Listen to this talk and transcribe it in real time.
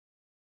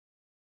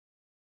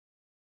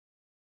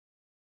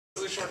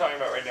resolution we're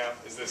talking about right now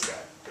is this guy.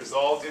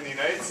 Resolved in the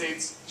United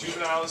States,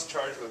 juveniles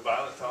charged with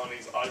violent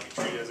felonies ought to be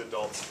treated as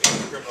adults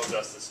in the criminal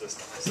justice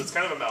system. So it's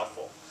kind of a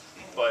mouthful,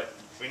 but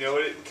we know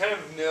it. Kind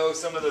of know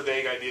some of the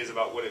vague ideas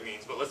about what it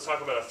means. But let's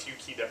talk about a few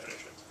key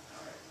definitions.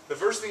 The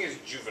first thing is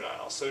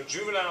juvenile. So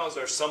juveniles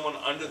are someone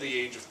under the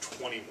age of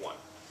 21.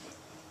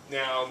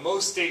 Now,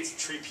 most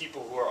states treat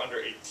people who are under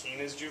 18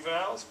 as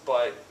juveniles,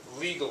 but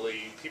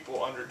legally,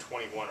 people under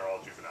 21 are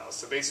all juveniles.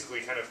 So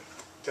basically, kind of,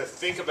 to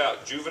think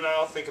about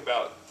juvenile, think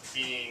about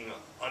being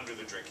under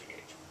the drinking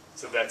age.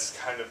 So that's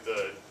kind of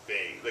the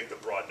vague, like the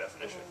broad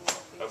definition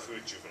of who a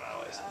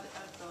juvenile is. I thought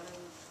it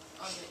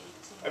was under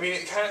 18. I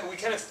mean, we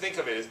kind of think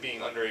of it as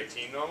being under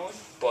 18 normally,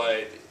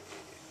 but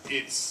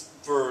it's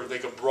for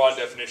like a broad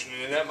definition,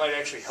 and that might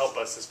actually help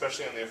us,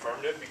 especially on the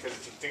affirmative, because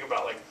if you think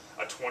about like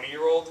a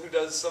 20-year-old who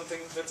does something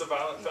that's a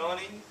violent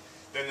felony,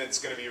 then it's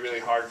going to be really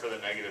hard for the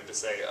negative to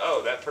say,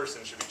 oh, that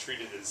person should be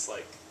treated as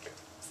like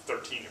a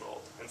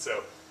 13-year-old. And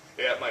so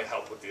that might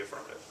help with the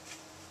affirmative.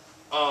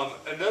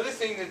 Another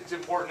thing that's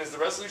important is the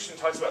resolution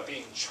talks about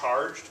being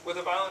charged with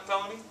a violent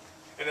felony.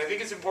 And I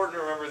think it's important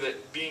to remember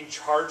that being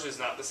charged is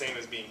not the same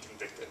as being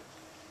convicted.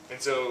 And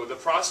so the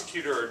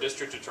prosecutor or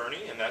district attorney,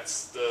 and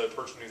that's the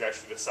person who's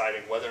actually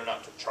deciding whether or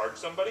not to charge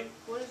somebody.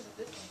 What is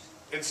the difference?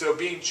 And so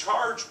being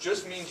charged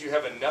just means you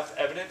have enough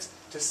evidence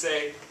to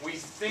say, we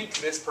think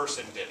this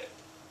person did it.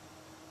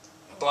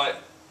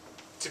 But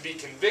to be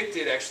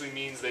convicted actually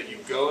means that you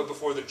go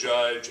before the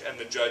judge, and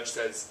the judge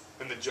says,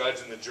 and the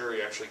judge and the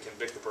jury actually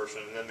convict the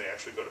person, and then they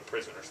actually go to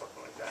prison or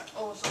something like that.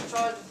 Oh, so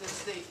charges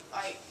is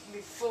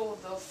before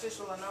the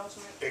official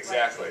announcement?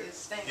 Exactly.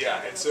 Like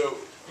Yeah, and so,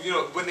 you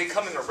know, when they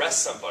come and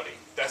arrest somebody,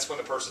 that's when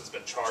the person's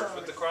been charged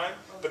with the crime,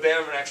 but they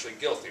haven't actually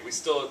guilty. We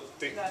still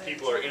think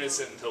people are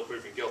innocent until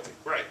proven guilty.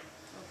 Right.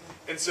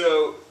 And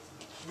so,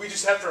 we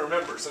just have to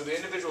remember, so the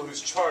individual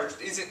who's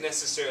charged isn't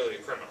necessarily a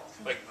criminal.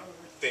 Like,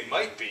 they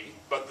might be,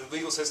 but the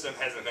legal system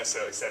hasn't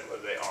necessarily said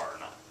whether they are or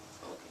not.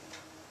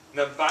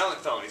 Now,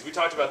 violent felonies, we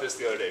talked about this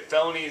the other day.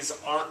 Felonies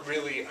aren't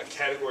really a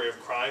category of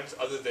crimes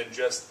other than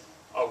just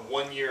a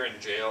 1 year in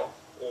jail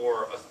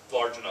or a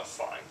large enough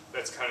fine.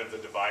 That's kind of the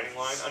dividing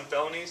line on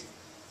felonies.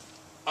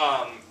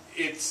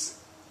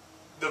 It's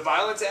the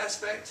violence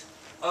aspect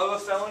of a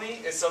felony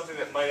is something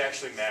that might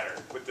actually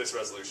matter with this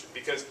resolution,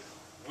 because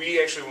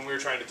we actually, when we were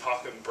trying to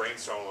talk and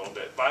brainstorm a little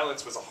bit,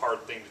 violence was a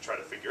hard thing to try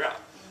to figure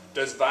out.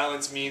 Does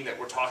violence mean that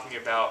we're talking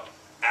about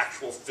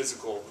actual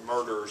physical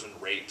murders and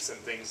rapes and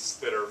things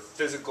that are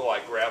physical, I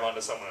grab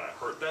onto someone and I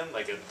hurt them,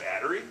 like a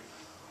battery?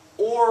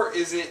 Or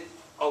is it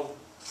a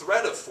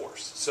threat of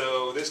force?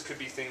 So this could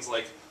be things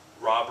like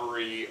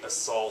robbery,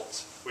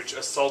 assault, which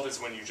assault is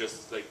when you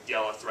just like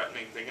yell a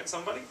threatening thing at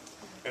somebody.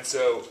 And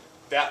so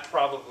that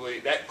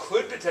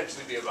could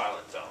potentially be a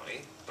violent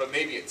felony, but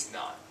maybe it's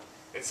not.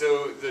 And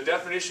so the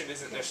definition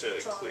isn't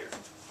necessarily clear.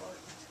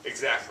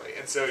 Exactly.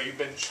 And so you've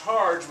been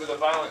charged with a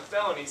violent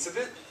felony, so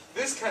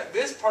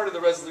this part of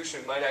the resolution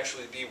might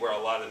actually be where a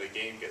lot of the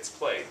game gets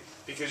played,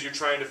 because you're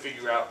trying to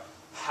figure out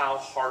how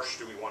harsh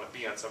do we want to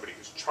be on somebody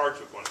who's charged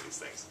with one of these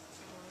things.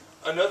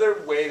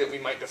 Another way that we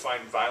might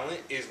define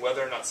violent is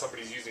whether or not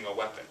somebody's using a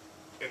weapon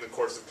in the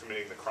course of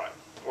committing the crime,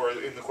 or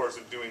in the course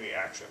of doing the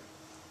action.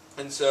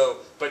 And so,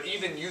 but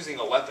even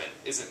using a weapon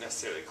isn't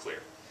necessarily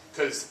clear,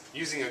 because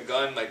using a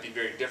gun might be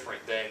very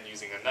different than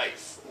using a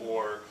knife,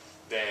 or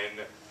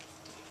than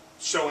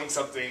showing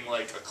something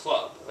like a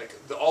club. Like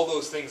all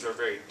those things are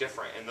very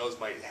different, and those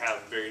might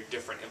have very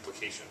different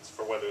implications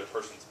for whether the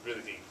person's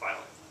really being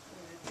violent.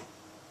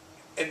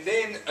 And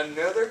then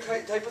another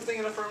type of thing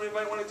an affirmative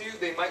might want to do,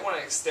 they might want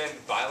to extend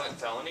violent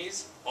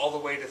felonies all the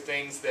way to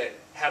things that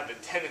have the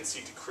tendency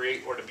to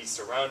create or to be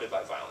surrounded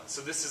by violence.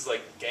 So this is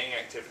like gang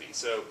activity.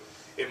 So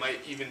it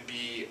might even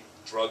be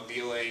drug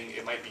dealing,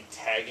 it might be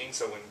tagging,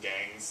 so when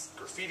gangs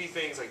graffiti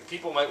things, like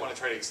people might want to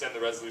try to extend the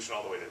resolution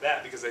all the way to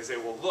that, because they say,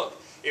 well look,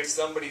 if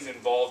somebody's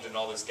involved in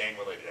all this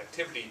gang-related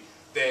activity,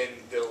 then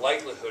the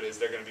likelihood is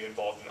they're going to be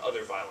involved in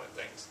other violent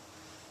things.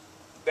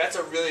 That's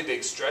a really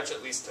big stretch,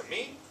 at least to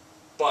me,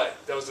 but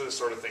those are the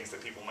sort of things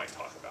that people might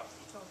talk about.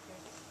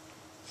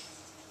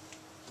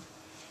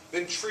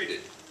 Then treated.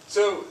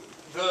 So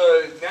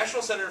the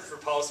National Center for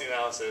Policy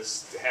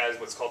Analysis has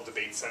what's called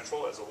Debate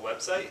Central as a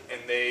website, and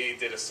they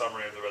did a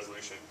summary of the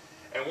resolution.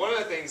 And one of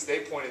the things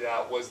they pointed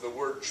out was the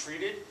word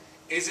treated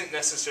isn't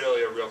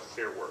necessarily a real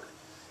clear word.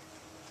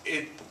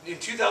 In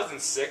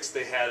 2006,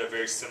 they had a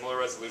very similar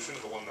resolution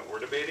to the one that we're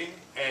debating,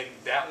 and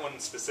that one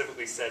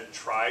specifically said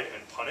tried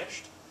and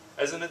punished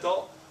as an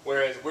adult,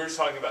 whereas we're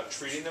talking about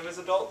treating them as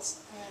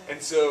adults.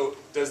 And so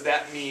does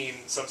that mean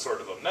some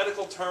sort of a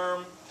medical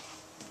term?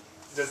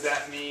 Does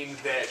that mean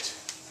that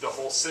the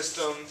whole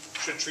system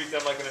should treat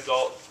them like an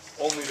adult?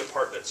 Only the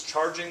part that's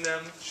charging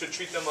them should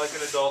treat them like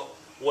an adult?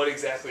 What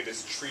exactly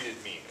does treated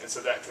mean? And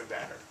so that could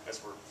matter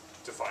as we're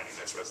defining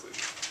this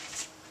resolution.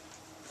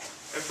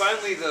 And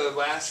finally, the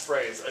last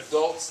phrase,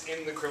 adults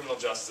in the criminal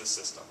justice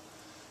system.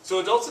 So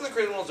adults in the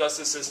criminal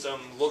justice system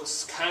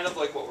looks kind of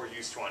like what we're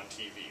used to on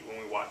TV when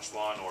we watch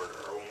Law and Order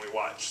or when we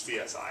watch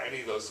CSI,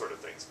 any of those sort of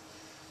things.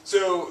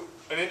 So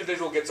an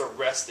individual gets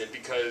arrested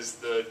because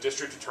the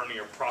district attorney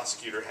or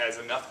prosecutor has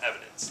enough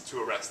evidence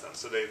to arrest them.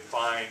 So they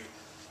find,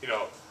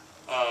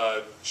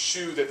 a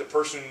shoe that the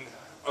person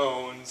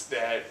owns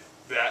that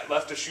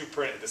left a shoe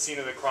print at the scene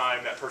of the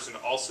crime. That person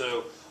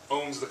also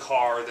owns the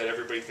car that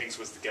everybody thinks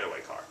was the getaway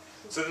car.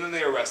 So then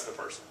they arrest the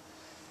person.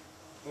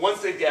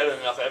 Once they've gathered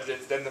enough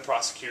evidence, then the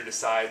prosecutor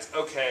decides,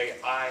 okay,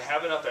 I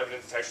have enough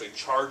evidence to actually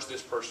charge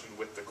this person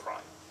with the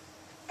crime.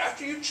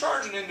 After you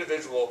charge an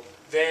individual,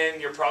 then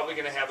you're probably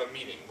going to have a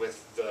meeting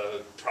with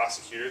the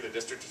prosecutor, the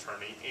district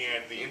attorney,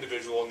 and the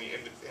individual and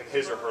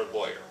his or her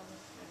lawyer.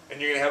 And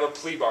you're going to have a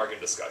plea bargain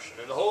discussion.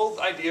 And the whole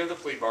idea of the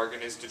plea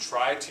bargain is to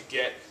try to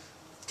get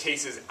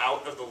cases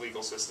out of the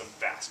legal system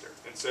faster.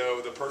 And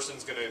so the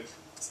person's going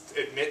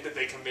to admit that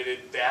they committed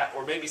that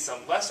or maybe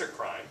some lesser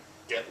crime,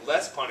 get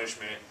less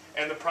punishment,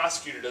 and the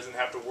prosecutor doesn't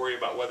have to worry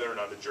about whether or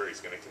not the jury's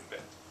going to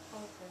convict.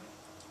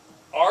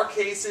 Okay. Our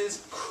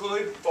cases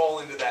could fall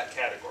into that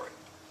category.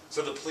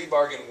 So the plea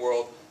bargain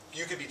world,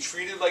 you could be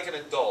treated like an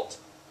adult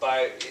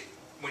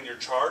when you're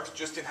charged,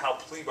 just in how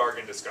plea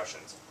bargain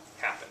discussions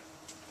happen.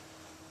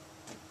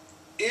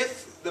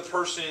 If the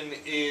person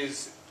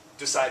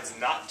decides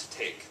not to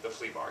take the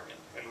plea bargain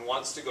and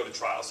wants to go to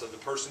trial, so the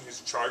person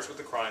who's charged with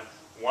the crime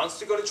wants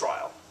to go to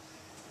trial,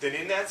 then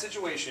in that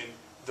situation,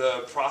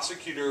 the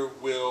prosecutor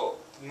will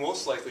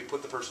most likely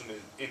put the person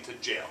into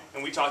jail.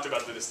 And we talked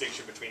about the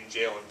distinction between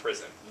jail and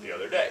prison the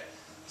other day.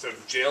 So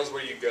jail's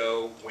where you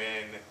go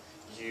when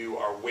you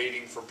are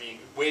waiting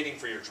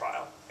for your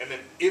trial, and then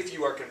if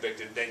you are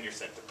convicted, then you're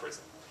sent to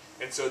prison.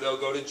 And so they'll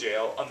go to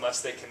jail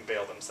unless they can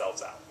bail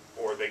themselves out,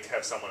 or they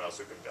have someone else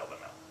who can bail them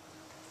out.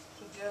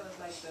 So jail is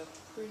like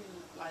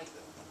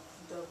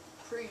the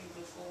pre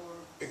before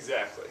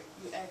Exactly.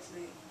 you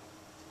actually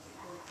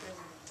go to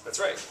prison. That's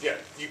right. Yeah,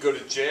 you go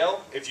to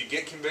jail. If you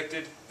get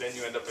convicted, then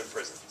you end up in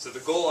prison. So the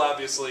goal,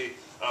 obviously,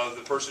 of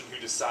the person who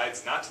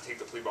decides not to take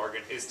the plea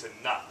bargain is to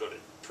not go to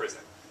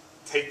prison.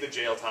 Take the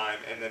jail time,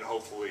 and then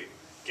hopefully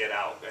get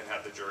out and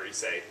have the jury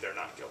say they're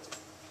not guilty.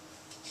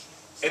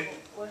 So And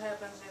what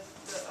happens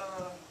if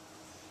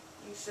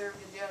you serve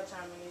your jail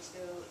time and they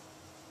still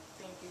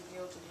think you're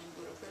guilty and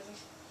you go to prison?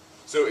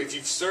 so if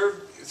you've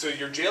served, so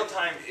your jail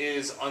time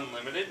is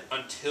unlimited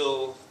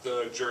until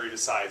the jury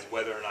decides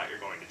whether or not you're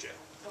going to jail.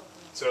 Okay.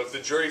 So if the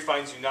jury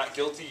finds you not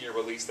guilty, you're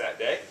released that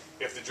day.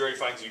 If the jury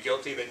finds you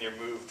guilty, then you're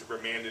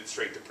remanded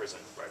straight to prison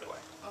right away.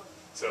 Okay.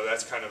 So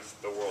that's kind of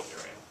the world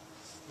you're in.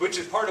 Which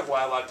is part of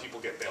why a lot of people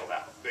get bailed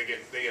out. They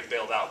get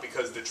bailed out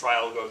because the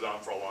trial goes on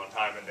for a long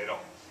time, and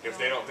if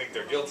they don't think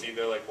they're guilty,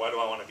 they're like, why do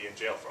I want to be in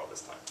jail for all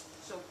this time?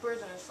 So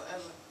prison is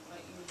forever.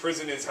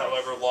 Prison is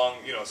however long,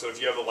 so if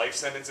you have a life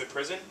sentence in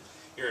prison,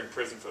 you're in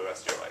prison for the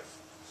rest of your life.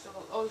 So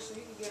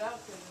you can get out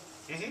of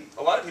prison.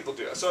 A lot of people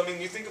do. So,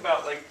 you think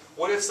about,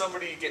 what if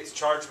somebody gets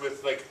charged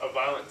with, a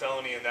violent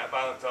felony, and that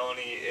violent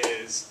felony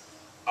is,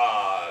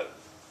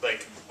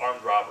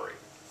 armed robbery?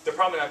 They're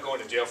probably not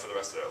going to jail for the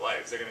rest of their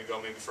lives. They're going to go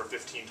maybe for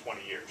 15,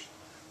 20 years.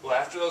 Well,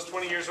 after those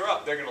 20 years are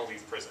up, they're going to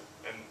leave prison,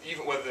 and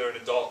even whether they're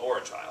an adult or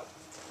a child.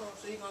 Oh,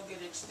 so you're going to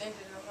get extended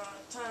amount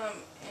of time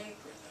in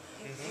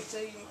prison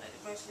until you might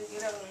eventually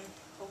get out, and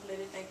hopefully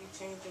they think you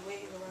changed your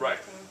ways around Right.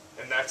 the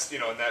time. And that's,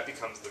 and that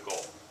becomes the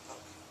goal.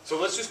 So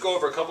let's just go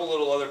over a couple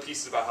little other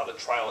pieces about how the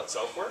trial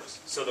itself works.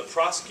 So the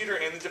prosecutor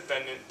and the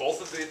defendant, both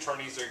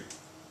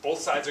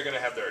sides are going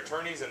to have their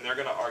attorneys, and they're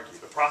going to argue.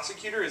 The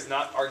prosecutor is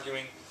not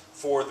arguing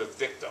for the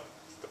victim.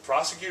 The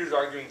prosecutor is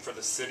arguing for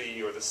the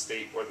city or the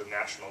state or the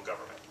national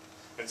government.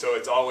 And so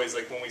it's always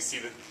like when we see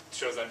the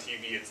shows on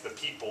TV, it's the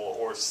people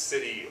or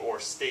city or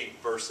state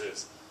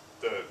versus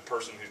the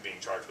person who's being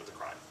charged with the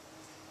crime.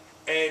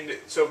 And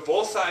so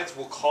both sides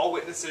will call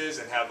witnesses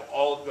and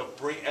they'll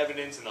bring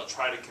evidence, and they'll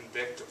try to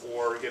convict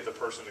or get the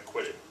person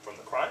acquitted from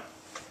the crime.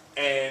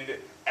 And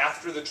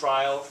after the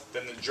trial,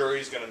 then the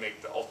jury's going to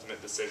make the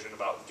ultimate decision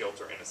about guilt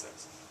or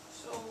innocence.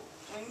 So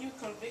when you're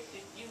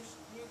convicted, you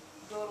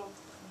go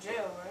to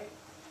jail, right?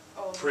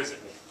 Oh, Prison.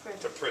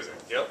 To prison,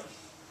 yep.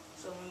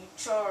 So when you're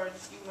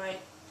charged, you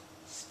might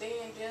stay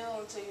in jail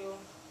until your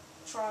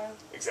trial?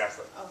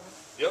 Exactly. Oh.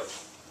 Yep.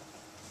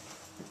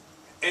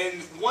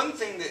 And one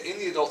thing that in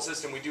the adult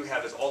system we do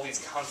have is all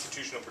these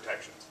constitutional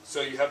protections.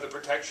 So you have the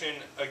protection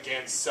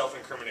against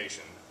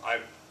self-incrimination.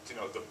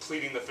 The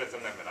pleading the Fifth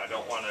Amendment. I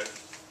don't want to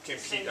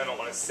compete. I don't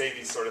want to say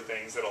these sort of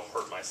things that'll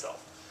hurt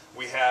myself.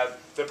 We have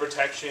the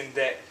protection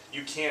that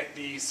you can't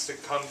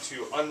succumb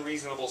to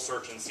unreasonable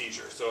search and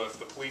seizure. So if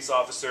the police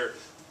officer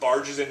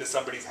barges into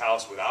somebody's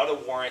house without a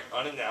warrant,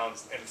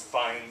 unannounced, and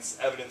finds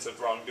evidence of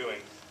wrongdoing,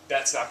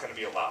 that's not going to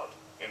be allowed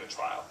in a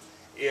trial.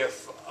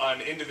 If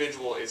an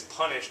individual is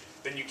punished,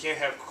 then you can't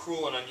have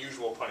cruel and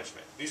unusual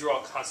punishment. These are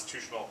all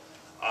constitutional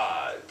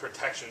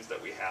protections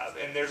that we have.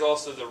 And there's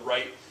also the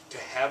right to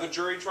have a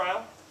jury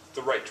trial,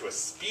 the right to a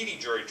speedy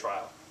jury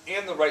trial,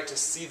 and the right to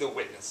see the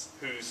witness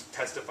who's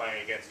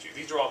testifying against you.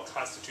 These are all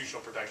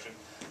constitutional protections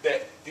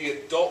that the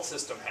adult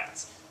system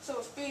has. So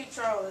a speedy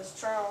trial is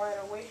trial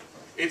right away?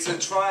 It's a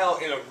trial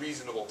in a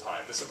reasonable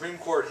time. The Supreme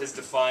Court has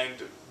defined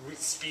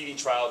speedy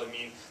trial to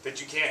mean that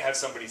you can't have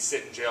somebody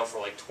sit in jail for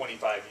like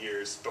 25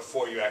 years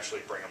before you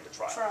actually bring them to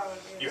trial.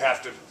 You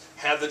have to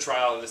have the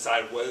trial and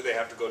decide whether they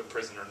have to go to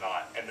prison or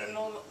not, and then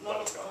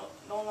let them go.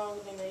 No longer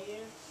than a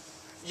year?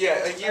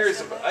 Yeah, a year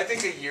is. I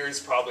think a year is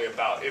probably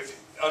about,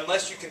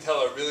 unless you can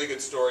tell a really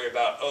good story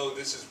about, oh,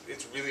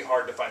 it's really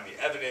hard to find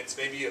the evidence.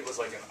 Maybe it was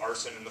like an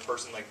arson and the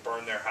person like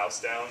burned their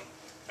house down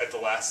at the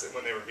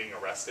when they were being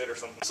arrested or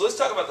something. So let's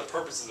talk about the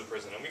purposes of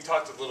prison. And we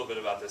talked a little bit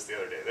about this the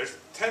other day. There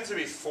tends to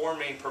be four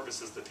main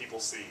purposes that people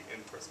see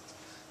in prisons.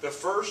 The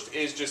first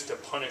is just to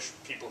punish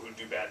people who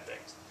do bad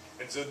things.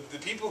 And so the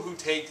people who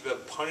take the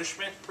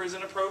punishment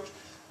prison approach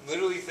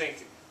literally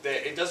think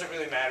that it doesn't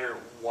really matter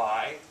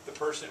why the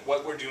person,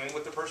 what we're doing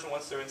with the person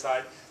once they're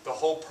inside. The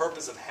whole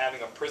purpose of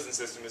having a prison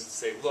system is to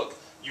say, look,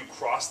 you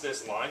crossed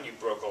this line, you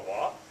broke a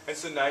law, and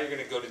so now you're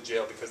going to go to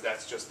jail because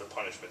that's just the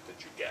punishment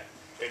that you get.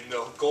 And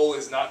the goal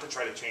is not to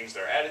try to change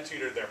their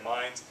attitude or their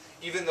minds,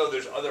 even though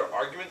there's other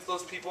arguments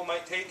those people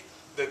might take,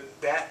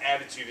 that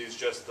attitude is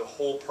just the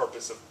whole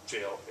purpose of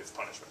jail is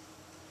punishment.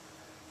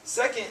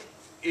 Second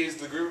is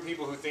the group of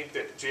people who think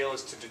that jail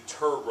is to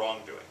deter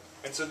wrongdoing.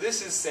 And so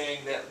this is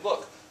saying that,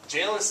 look,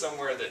 jail is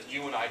somewhere that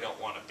you and I don't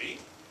want to be.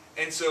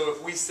 And so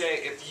if we say,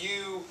 if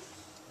you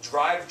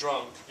drive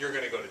drunk, you're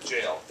going to go to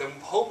jail, then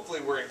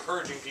hopefully we're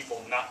encouraging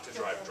people not to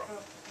drive drunk.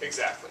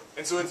 Exactly.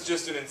 And so it's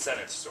just an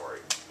incentive story.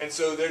 And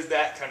so there's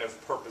that kind of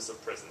purpose of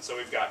prison. So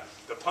we've got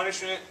the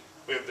punishment,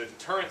 we have the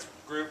deterrence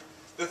group.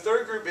 The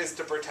third group is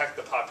to protect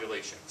the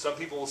population. Some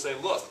people will say,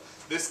 look,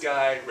 this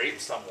guy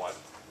raped someone.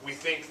 We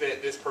think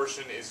that this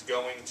person is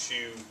going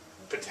to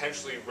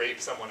potentially rape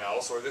someone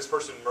else, or this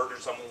person murdered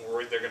someone, we're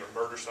worried they're going to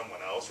murder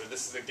someone else, or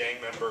this is a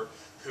gang member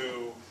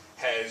who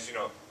has,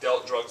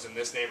 dealt drugs in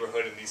this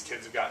neighborhood and these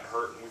kids have gotten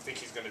hurt and we think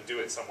he's going to do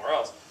it somewhere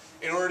else.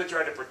 In order to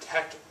try to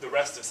protect the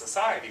rest of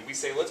society, we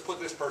say, let's put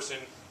this person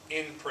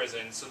in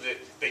prison so that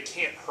they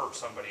can't hurt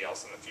somebody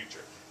else in the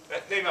future.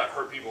 They might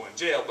hurt people in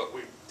jail, but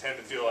we tend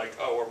to feel like,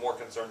 oh, we're more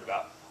concerned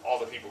about all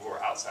the people who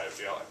are outside of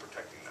jail and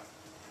protecting them.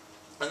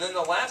 And then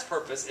the last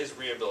purpose is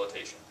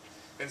rehabilitation.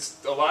 And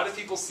a lot of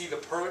people see the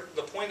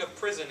point of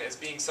prison as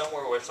being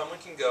somewhere where someone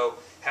can go,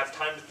 have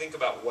time to think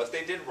about what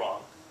they did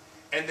wrong,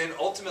 and then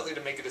ultimately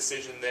to make a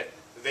decision that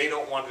they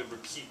don't want to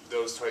repeat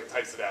those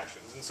types of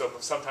actions. And so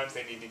sometimes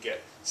they need to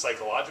get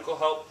psychological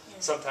help,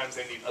 sometimes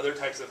they need other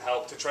types of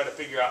help to try to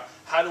figure out,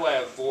 how do I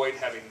avoid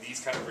having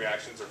these kind of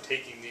reactions or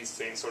taking these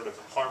same sort of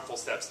harmful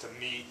steps to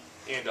me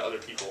and to other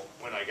people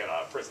when I get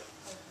out of prison.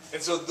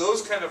 And so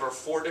those kind of are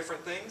four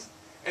different things.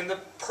 And the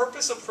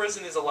purpose of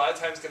prison is a lot of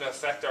times going to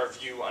affect our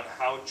view on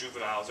how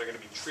juveniles are going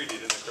to be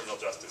treated in the criminal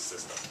justice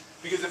system.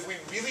 Because if we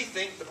really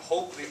think the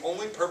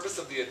only purpose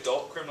of the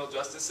adult criminal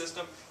justice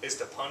system is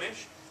to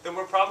punish, then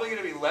we're probably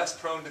going to be less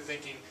prone to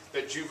thinking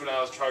that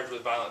juveniles charged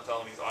with violent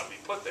felonies ought to be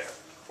put there.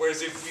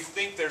 Whereas if we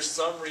think there's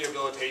some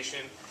rehabilitation,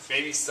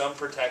 maybe some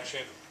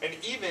protection, and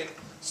even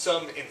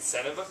some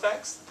incentive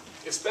effects,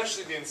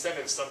 especially the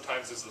incentive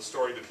sometimes is the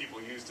story that people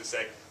use to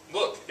say,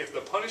 look, if the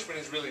punishment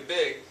is really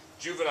big,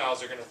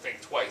 juveniles are going to think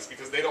twice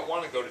because they don't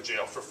want to go to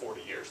jail for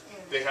 40 years.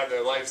 They have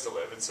their lives to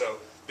live, and so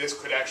this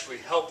could actually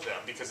help them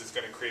because it's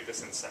going to create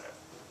this incentive.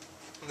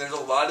 And there's a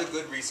lot of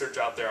good research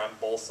out there on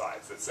both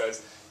sides that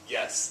says,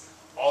 yes,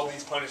 all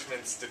these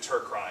punishments deter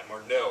crime,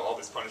 or no, all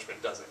this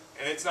punishment doesn't.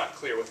 And it's not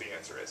clear what the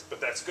answer is,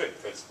 but that's good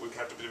because we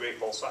have to debate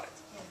both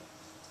sides.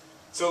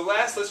 So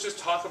last, let's just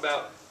talk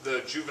about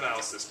the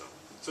juvenile system.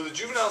 So the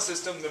juvenile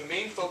system, the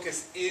main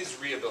focus is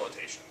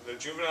rehabilitation. The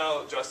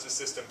juvenile justice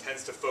system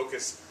tends to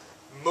focus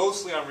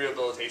mostly on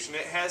rehabilitation.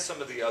 It has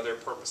some of the other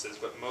purposes,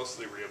 but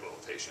mostly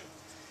rehabilitation.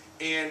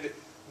 And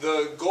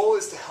the goal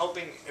is to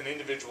helping an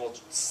individual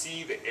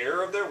see the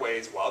error of their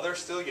ways while they're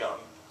still young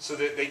so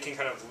that they can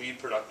kind of lead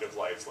productive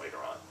lives later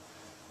on.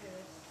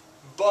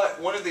 But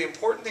one of the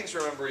important things to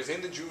remember is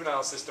in the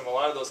juvenile system, a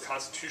lot of those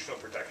constitutional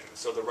protections,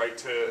 so the right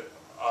to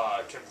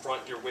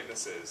confront your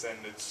witnesses and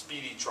the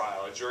speedy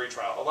trial, a jury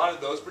trial, a lot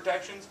of those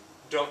protections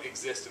don't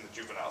exist in the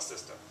juvenile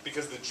system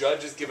because the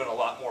judge is given a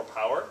lot more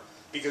power,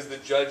 because the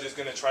judge is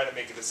going to try to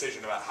make a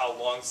decision about how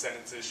long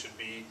sentences should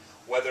be,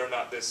 whether or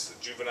not this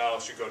juvenile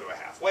should go to a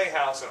halfway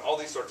house, and all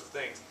these sorts of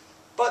things.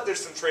 But there's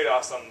some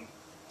trade-offs on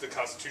the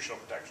constitutional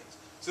protections.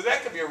 So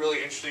that could be a really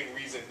interesting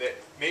reason that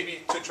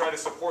maybe to try to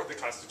support the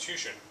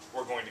Constitution,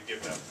 we're going to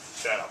give them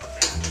that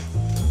opportunity.